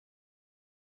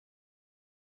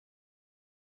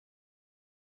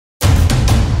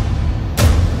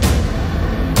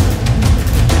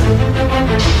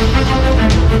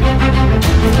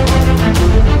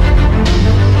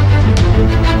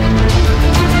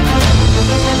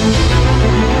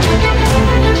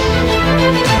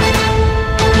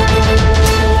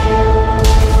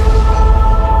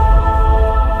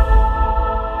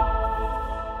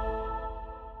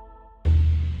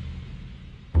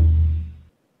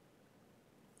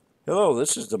Hello,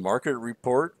 this is the Market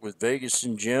Report with Vegas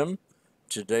and Jim.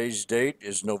 Today's date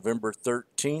is November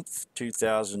 13th,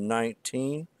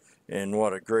 2019, and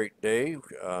what a great day,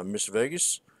 Miss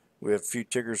Vegas. We have a few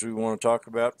tickers we want to talk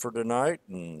about for tonight,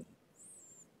 and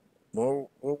well,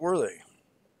 what were they?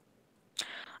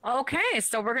 Okay,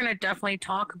 so we're going to definitely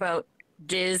talk about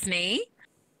Disney.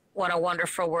 What a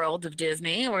wonderful world of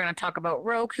Disney. We're going to talk about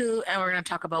Roku and we're going to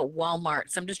talk about Walmart.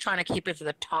 So I'm just trying to keep it to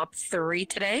the top three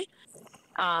today.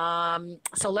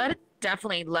 So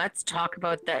let's talk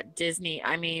about that Disney.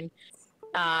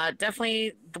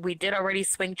 Definitely we did already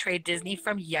swing trade Disney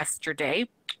from yesterday.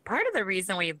 Part of the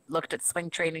reason we looked at swing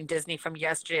trading Disney from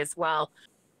yesterday as well,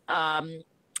 um,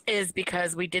 is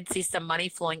because we did see some money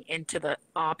flowing into the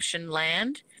option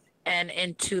land and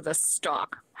into the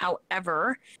stock.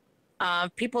 However,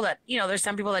 people that, there's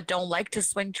some people that don't like to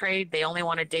swing trade. They only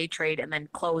want to day trade and then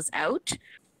close out.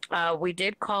 We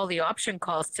did call the option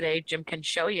calls today. Jim can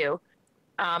show you.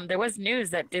 There was news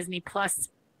that Disney Plus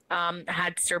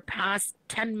had surpassed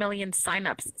 10 million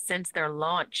signups since their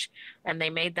launch, and they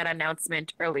made that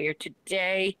announcement earlier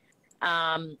today.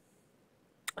 Um,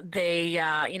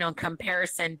 in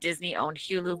comparison, Disney owned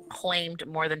Hulu claimed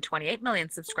more than 28 million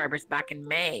subscribers back in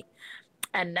May,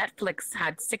 and Netflix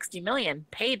had 60 million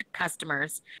paid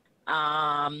customers,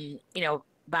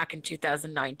 back in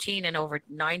 2019 and over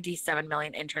 97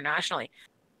 million internationally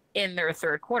in their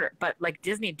third quarter. But like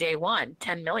Disney day one,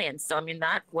 10 million. So, I mean,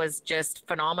 that was just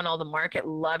phenomenal. The market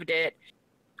loved it.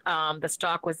 The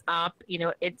stock was up.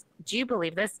 Do you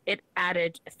believe this? It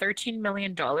added $13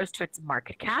 million to its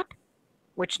market cap,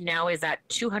 which now is at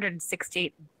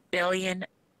 $268 billion.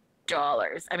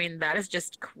 I mean, that is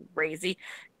just crazy.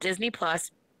 Disney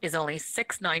Plus is only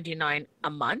 $6.99 a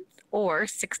month or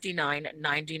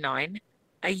 $69.99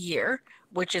 a year,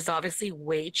 which is obviously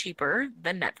way cheaper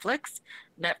than Netflix.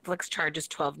 Netflix charges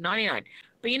 $12.99.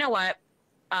 But you know what?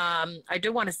 I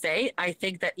do want to say, I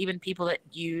think that even people that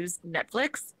use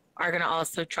Netflix are going to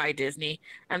also try Disney.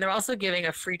 And they're also giving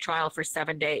a free trial for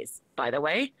 7 days, by the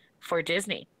way, for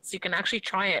Disney. So you can actually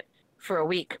try it for a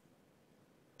week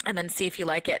and then see if you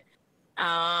like it.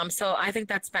 So I think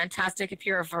that's fantastic. If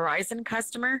you're a Verizon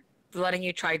customer, letting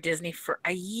you try Disney for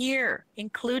a year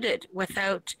included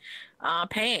without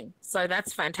paying. So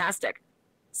that's fantastic.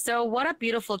 So what a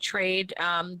beautiful trade.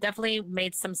 Definitely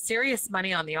made some serious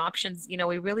money on the options.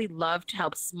 We really love to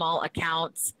help small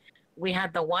accounts. We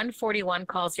had the 141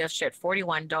 calls yesterday at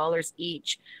 $41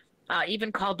 each.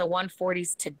 Even called the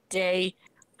 140s today.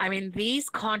 I mean, these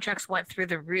contracts went through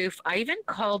the roof. I even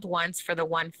called once for the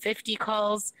 150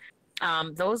 calls.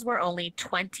 Those were only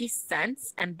 20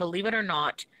 cents. And believe it or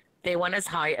not, they went as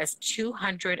high as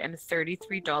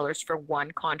 $233 for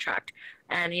one contract.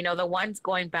 And, the ones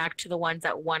going back to the ones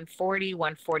at 140,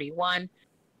 141,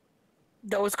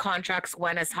 those contracts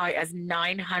went as high as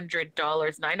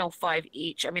 $900, 905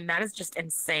 each. I mean, that is just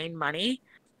insane money.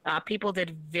 People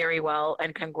did very well,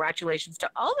 and congratulations to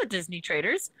all the Disney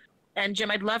traders. And Jim,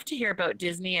 I'd love to hear about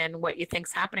Disney and what you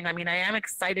think's happening. I mean, I am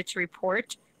excited to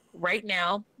report right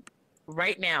now,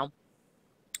 right now,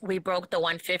 we broke the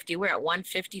 150. We're at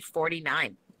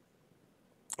 150.49.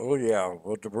 Oh yeah,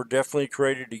 well, we're definitely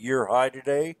created a year high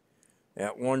today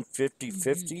at Mm-hmm.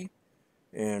 150.50,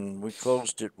 and we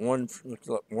closed at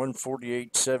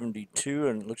 148.72,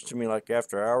 and it looks to me like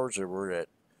after hours that we're at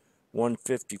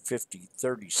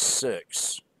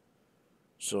 150.36.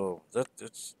 So that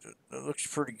looks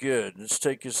pretty good. Let's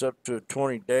take us up to a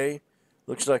 20-day.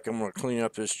 Looks like I'm going to clean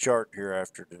up this chart here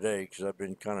after today because I've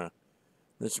been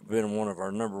this has been one of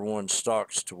our number one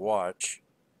stocks to watch.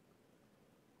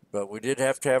 But we did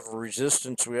have to have a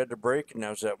resistance we had to break, and that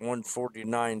was at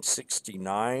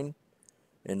 149.69.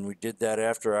 And we did that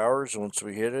after hours. Once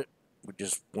we hit it, we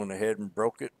just went ahead and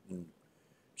broke it, and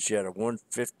she had a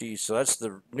 150. So that's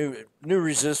the new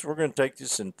resist. We're going to take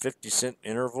this in 50-cent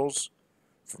intervals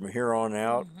from here on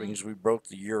out Mm-hmm. because we broke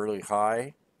the yearly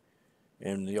high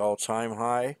and the all-time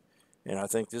high, and I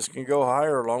think this can go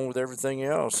higher along with everything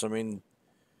else. I mean,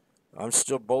 I'm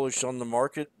still bullish on the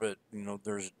market, but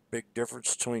there's a big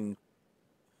difference between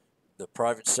the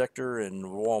private sector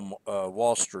and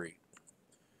Wall Street.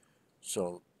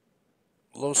 So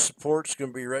low support's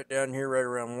going to be right down here, right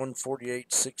around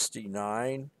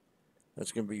 148.69.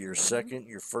 That's going to be your Mm-hmm. second.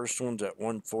 Your first one's at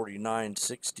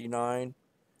 149.69.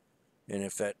 And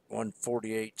if that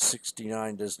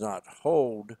 148.69 does not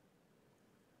hold,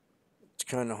 it's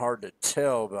kind of hard to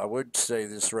tell, but I would say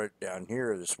this right down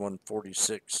here, this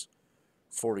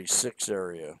 146.46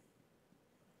 area.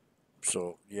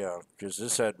 So, yeah, because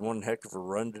this had one heck of a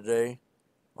run today,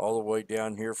 all the way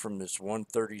down here from this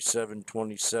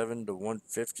 137.27 to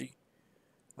 150.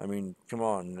 I mean, come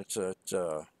on, it's a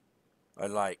I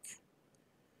like.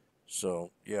 So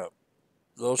yeah,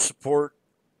 low support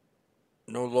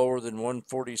no lower than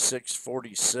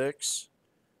 146.46.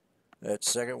 That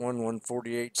second one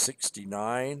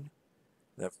 148.69.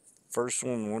 That first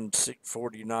one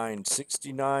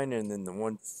 149.69, and then the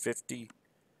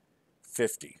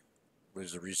 150.50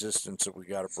 was the resistance that we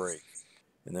got to break.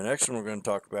 And the next one we're going to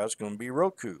talk about is going to be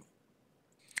Roku.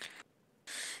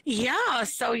 Yeah,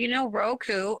 so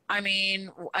Roku, I mean,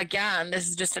 again, this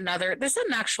is an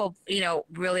actual,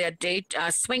 really a day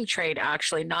swing trade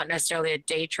actually, not necessarily a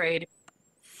day trade.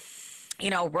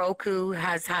 Roku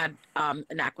has had an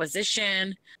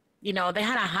acquisition. They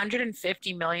had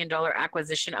 $150 million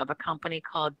acquisition of a company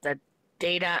called the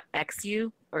Data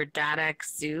XU or Data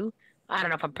XU. I don't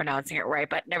know if I'm pronouncing it right,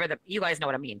 but you guys know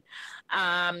what I mean.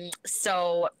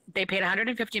 So they paid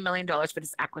 $150 million for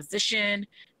this acquisition.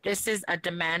 This is a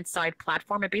demand side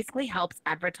platform. It basically helps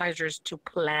advertisers to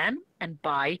plan and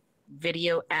buy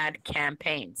video ad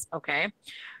campaigns. Okay.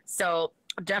 So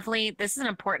definitely, this is an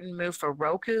important move for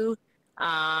Roku.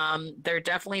 They're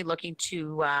definitely looking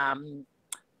to,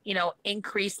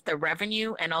 increase the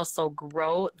revenue and also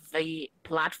grow the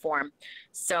platform.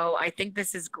 So I think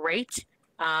this is great.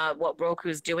 What Roku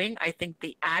is doing, I think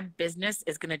the ad business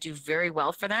is going to do very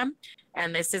well for them,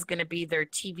 and this is going to be their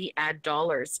TV ad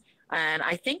dollars. And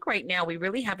I think right now we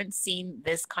really haven't seen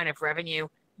this kind of revenue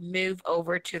move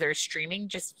over to their streaming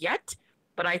just yet,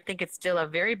 but I think it's still a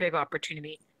very big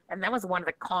opportunity. And that was one of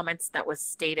the comments that was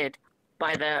stated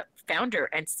by the founder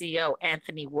and CEO,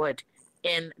 Anthony Wood,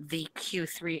 in the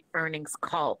Q3 earnings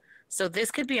call. So this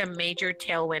could be a major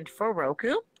tailwind for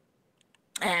Roku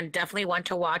and definitely one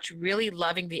to watch. Really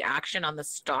loving the action on the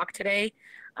stock today.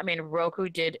 I mean, Roku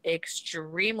did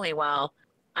extremely well.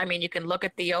 I mean, you can look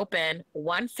at the open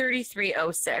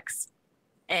 133.06,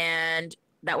 and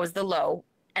that was the low.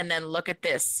 And then look at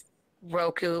this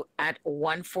Roku at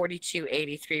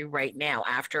 142.83 right now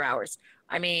after hours.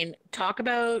 I mean, talk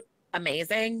about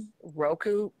amazing.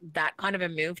 Roku, that kind of a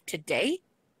move today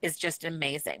is just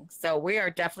amazing. So we are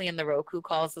definitely in the Roku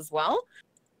calls as well,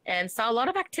 and saw a lot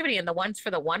of activity in the ones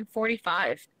for the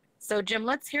 145. So Jim,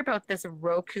 let's hear about this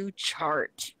Roku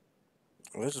chart.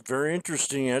 Well, this is very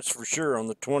interesting, that's for sure, on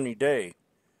the 20-day.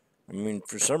 I mean,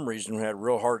 for some reason, we had a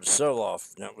real hard sell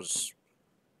off, and that was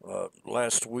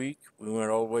last week. We went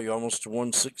all the way almost to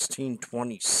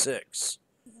 116.26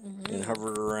 and Mm-hmm.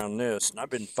 hovered around this. And I've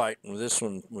been fighting with this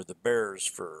one with the Bears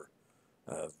for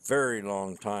a very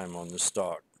long time on this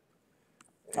stock.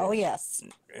 Oh, And, yes.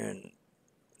 and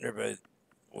everybody,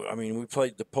 I mean, we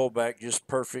played the pullback just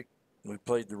perfect. We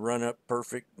played the run up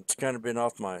perfect. It's kind of been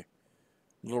off my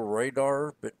little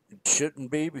radar, but it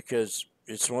shouldn't be because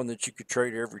it's one that you could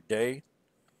trade every day,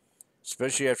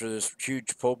 especially after this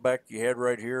huge pullback you had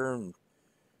right here. And,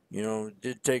 it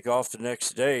did take off the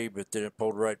next day, but then it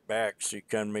pulled right back. So you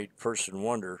kind of made the person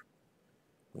wonder.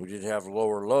 We did have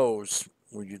lower lows.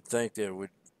 You'd think that it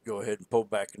would go ahead and pull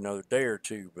back another day or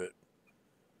two, but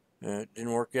it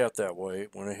didn't work out that way.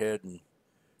 It went ahead and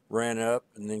ran up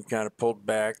and then kind of pulled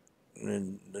back. And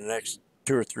then the next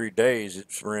 2 or 3 days,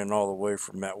 it's ran all the way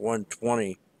from that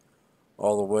 120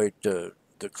 all the way to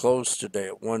the close today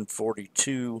at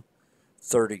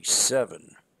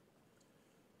 142.37.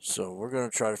 So we're going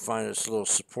to try to find this little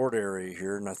support area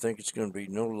here, and I think it's going to be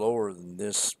no lower than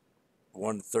this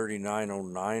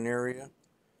 139.09 area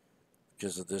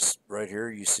because of this right here.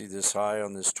 You see this high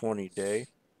on this 20-day,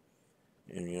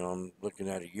 and I'm looking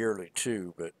at a yearly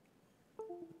too, but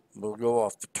we'll go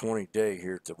off the 20-day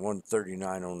here at the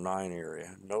 139.09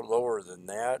 area. No lower than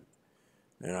that,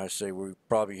 and I say we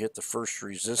probably hit the first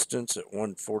resistance at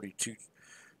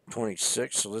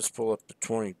 142.26. So let's pull up the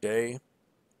 20-day.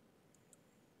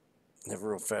 Have a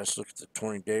real fast look at the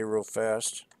 20-day real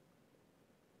fast.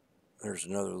 There's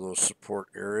another little support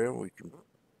area. We can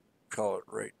call it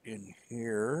right in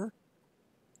here.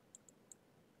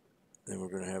 Then we're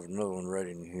going to have another one right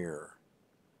in here.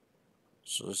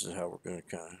 So this is how we're going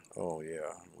to kind of, oh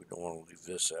yeah, we don't want to leave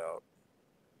this out.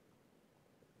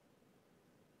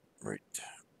 Right,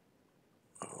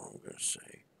 I'm going to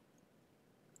say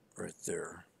right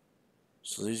there.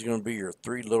 So these are going to be your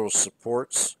three little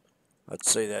supports. I'd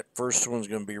say that first one's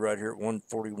going to be right here at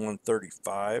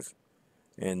 141.35.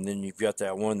 And then you've got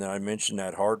that one that I mentioned,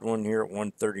 that hard one here at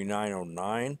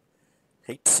 139.09.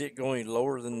 Hate to see it going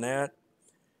lower than that.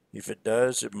 If it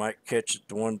does, it might catch it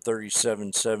to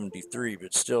 137.73,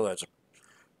 but still that's a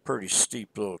pretty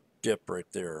steep little dip right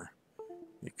there.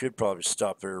 It could probably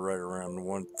stop there right around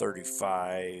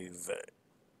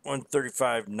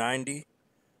 135.90,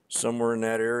 somewhere in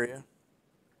that area.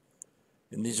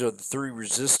 And these are the three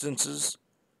resistances.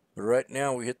 But right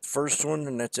now we hit the first one,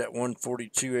 and that's at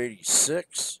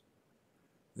 142.86.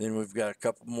 Then we've got a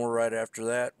couple more right after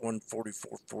that,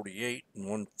 144.48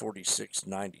 and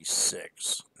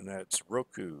 146.96. And that's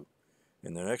Roku.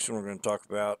 And the next one we're going to talk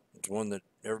about is one that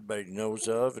everybody knows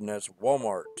of, and that's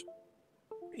Walmart.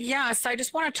 Yeah, so I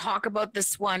just want to talk about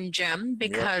this one, Jim, Yep.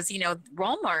 because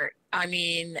Walmart, I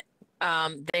mean,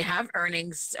 they have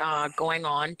earnings going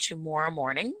on tomorrow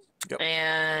morning. Yep.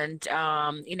 And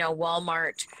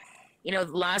Walmart,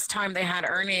 last time they had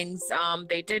earnings,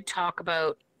 they did talk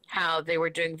about how they were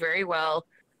doing very well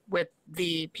with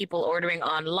the people ordering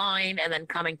online and then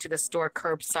coming to the store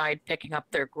curbside, picking up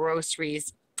their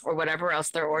groceries or whatever else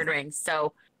they're ordering.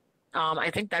 So I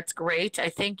think that's great. I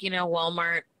think,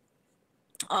 Walmart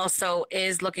also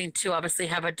is looking to obviously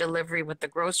have a delivery with the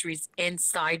groceries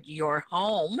inside your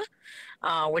home,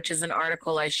 which is an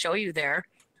article I show you there.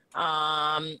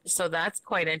 So that's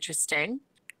quite interesting.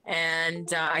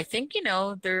 And I think,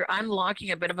 they're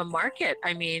unlocking a bit of a market.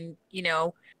 I mean,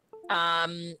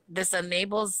 this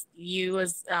enables you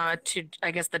as to,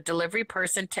 I guess, the delivery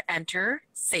person to enter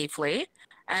safely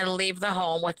and leave the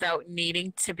home without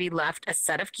needing to be left a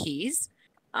set of keys.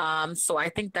 So I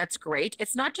think that's great.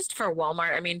 It's not just for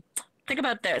Walmart. I mean, think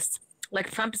about this.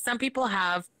 Like some people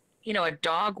have, a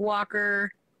dog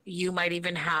walker. You might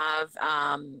even have,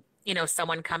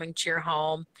 someone coming to your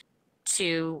home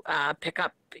to pick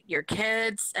up your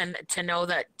kids, and to know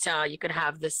that you could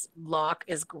have this lock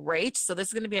is great. So this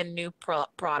is going to be a new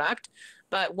product,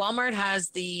 but Walmart has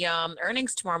the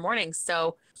earnings tomorrow morning.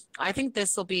 So I think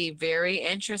this will be very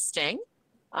interesting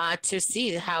to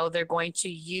see how they're going to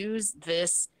use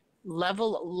this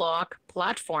level lock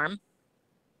platform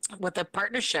with a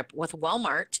partnership with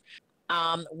Walmart,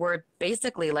 where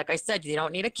basically, like I said, you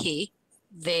don't need a key.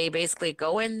 They basically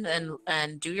go in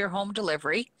and do your home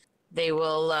delivery. They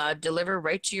will deliver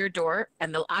right to your door,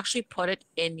 and they'll actually put it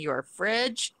in your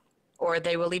fridge, or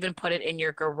they will even put it in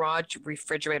your garage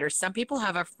refrigerator. Some people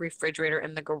have a refrigerator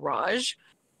in the garage,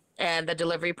 and the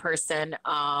delivery person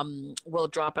will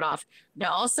drop it off.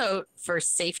 Now, also for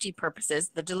safety purposes,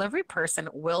 the delivery person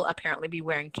will apparently be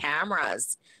wearing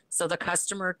cameras. So the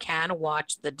customer can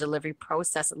watch the delivery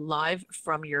process live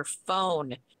from your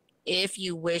phone if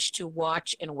you wish to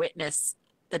watch and witness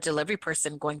the delivery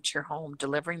person going to your home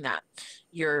delivering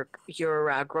your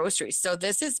groceries. So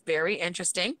this is very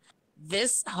interesting.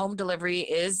 This home delivery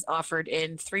is offered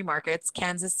in 3 markets: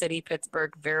 Kansas City,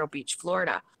 Pittsburgh, Vero Beach,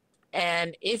 Florida.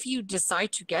 And if you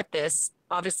decide to get this,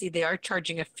 obviously they are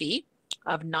charging a fee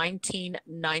of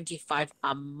 $19.95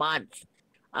 a month.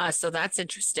 So that's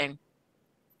interesting.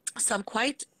 So I'm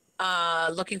quite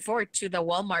looking forward to the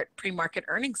Walmart pre-market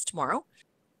earnings tomorrow,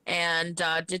 and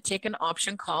did take an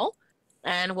option call,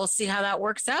 and we'll see how that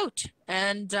works out.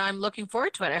 And I'm looking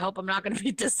forward to it. I hope I'm not going to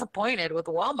be disappointed with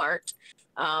Walmart.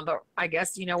 But I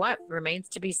guess, you know what, remains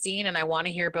to be seen. And I want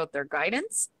to hear about their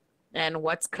guidance and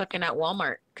what's cooking at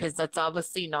Walmart, because that's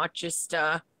obviously not just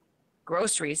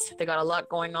groceries. They got a lot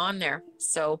going on there.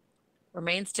 So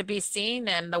remains to be seen.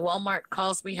 And the Walmart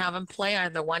calls we have in play are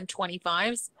the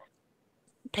 125s.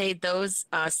 Paid those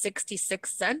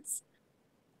 66 cents,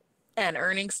 and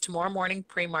earnings tomorrow morning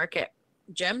pre-market.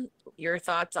 Jim, your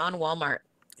thoughts on Walmart?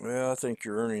 Well, I think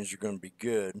your earnings are going to be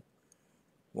good.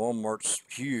 Walmart's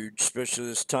huge, especially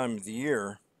this time of the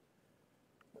year.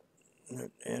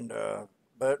 And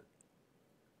but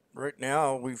right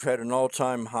now we've had an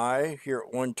all-time high here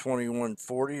at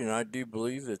 121.40, and I do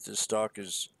believe that this stock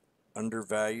is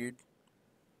undervalued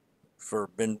for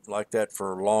been like that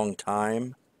for a long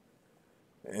time.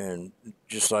 And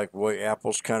just like the way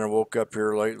Apple's kind of woke up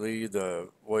here lately, the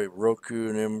way Roku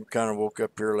and them kind of woke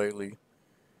up here lately,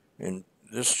 and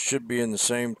this should be in the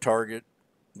same target.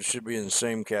 It should be in the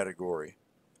same category.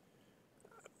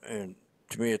 And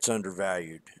to me, it's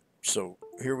undervalued. So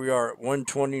here we are at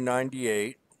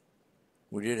 120.98.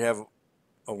 We did have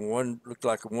a one looked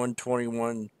like a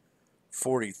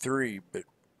 121.43, but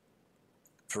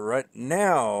for right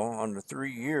now on the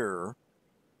 3 year,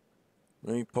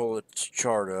 let me pull its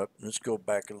chart up. Let's go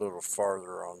back a little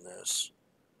farther on this,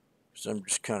 because I'm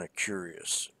just kind of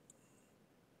curious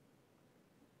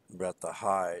about the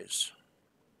highs.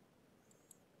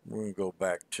 We're going to go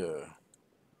back to,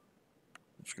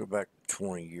 let's go back to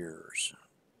 20 years.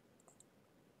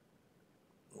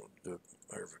 We'll do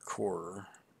every quarter.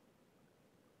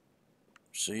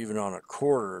 So even on a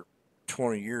quarter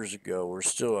 20 years ago, we're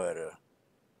still at a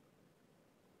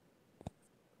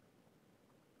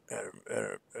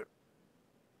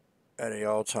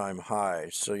all-time high.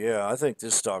 So yeah, I think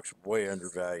this stock's way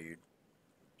undervalued.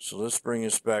 So let's bring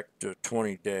us back to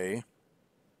 20-day.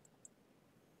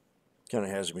 Kind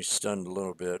of has me stunned a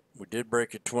little bit. We did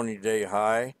break a 20-day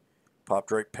high.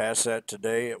 Popped right past that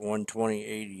today at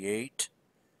 120.88.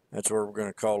 That's where we're going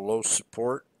to call low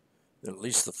support, at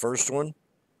least the first one.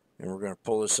 And we're going to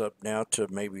pull this up now to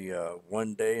maybe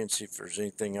 1 day and see if there's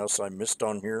anything else I missed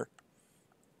on here.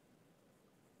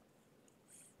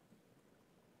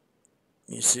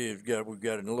 You see we've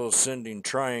got a little ascending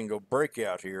triangle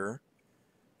breakout here.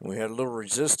 And we had a little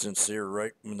resistance here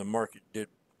right when the market did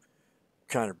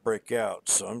kind of break out.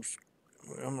 So I'm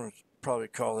going to probably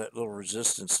call that little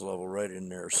resistance level right in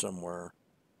there somewhere.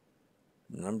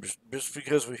 And I'm just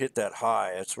because we hit that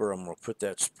high, that's where I'm going to put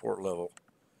that support level.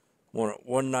 One at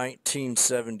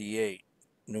 119.78.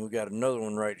 And then we got another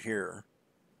one right here.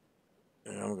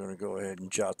 And I'm going to go ahead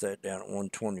and jot that down at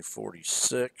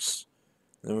 120.46.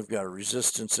 Then we've got a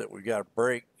resistance that we got to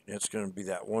break. That's going to be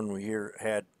that one we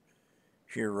had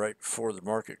here right before the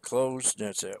market closed. And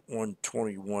that's at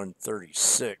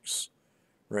 121.36.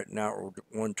 Right now we're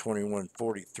at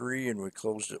 121.43, and we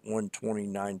closed at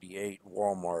 120.98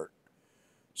 Walmart.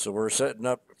 So we're setting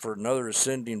up for another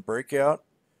ascending breakout.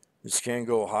 This can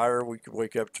go higher. We could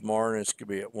wake up tomorrow and it's going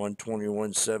to be at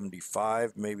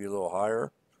 121.75, maybe a little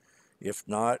higher. If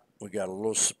not, we got a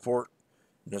little support.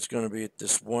 And that's going to be at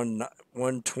this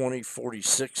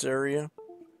 120.46 area.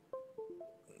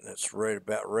 That's right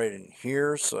in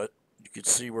here. So that you can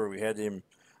see where we had them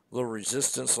little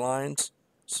resistance lines.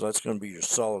 So that's going to be your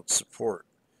solid support.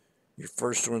 Your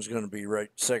first one's going to be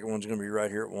second one's going to be right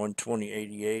here at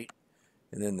 120.88.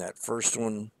 And then that first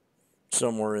one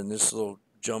somewhere in this little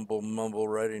jumble mumble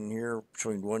right in here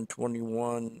between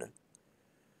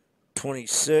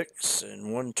 121.26 and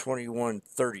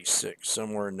 121.36,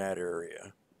 somewhere in that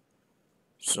area.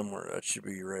 Somewhere that should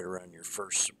be right around your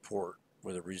first support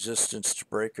with a resistance to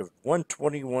break of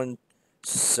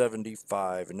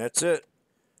 121.75. And that's it.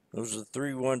 Those are the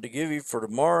three we wanted to give you for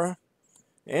tomorrow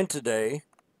and today.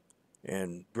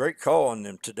 And great call on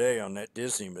them today on that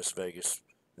Disney, Miss Vegas.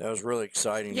 That was really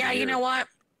exciting. Yeah, you know what?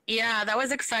 Yeah, that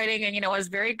was exciting. And, it was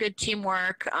very good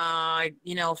teamwork,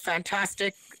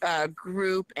 fantastic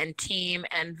group and team,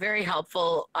 and very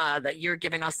helpful that you're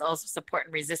giving us also support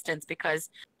and resistance because,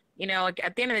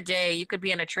 at the end of the day, you could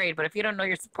be in a trade, but if you don't know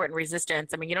your support and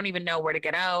resistance, you don't even know where to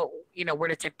get out, where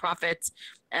to take profits.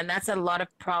 And that's a lot of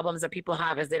problems that people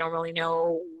have is they don't really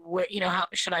know what, how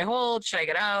should I hold? Should I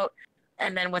get out?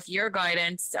 And then with your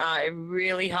guidance, it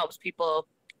really helps people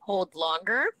hold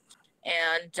longer.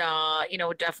 And,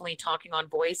 definitely talking on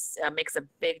voice makes a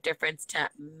big difference to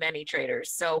many traders.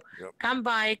 So Come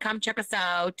by, come check us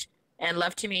out, and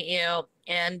love to meet you.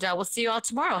 And we'll see you all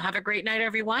tomorrow. Have a great night,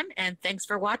 everyone. And thanks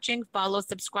for watching. Follow,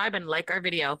 subscribe, and like our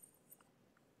video.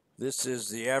 This is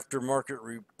the aftermarket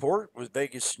report with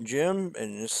Vegas and Jim.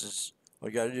 And this is, all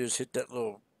you got to do is hit that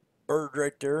little bird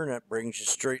right there, and that brings you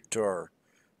straight to our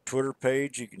Twitter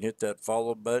page. You can hit that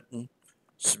follow button,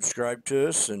 subscribe to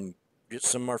us, and get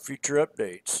some of our future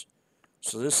updates.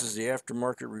 So this is the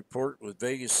aftermarket report with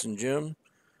Vegas and Jim.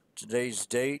 Today's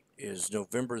date is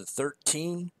November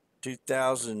 13,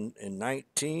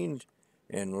 2019,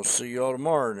 and we'll see you all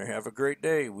tomorrow, and have a great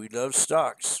day. We love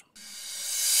stocks.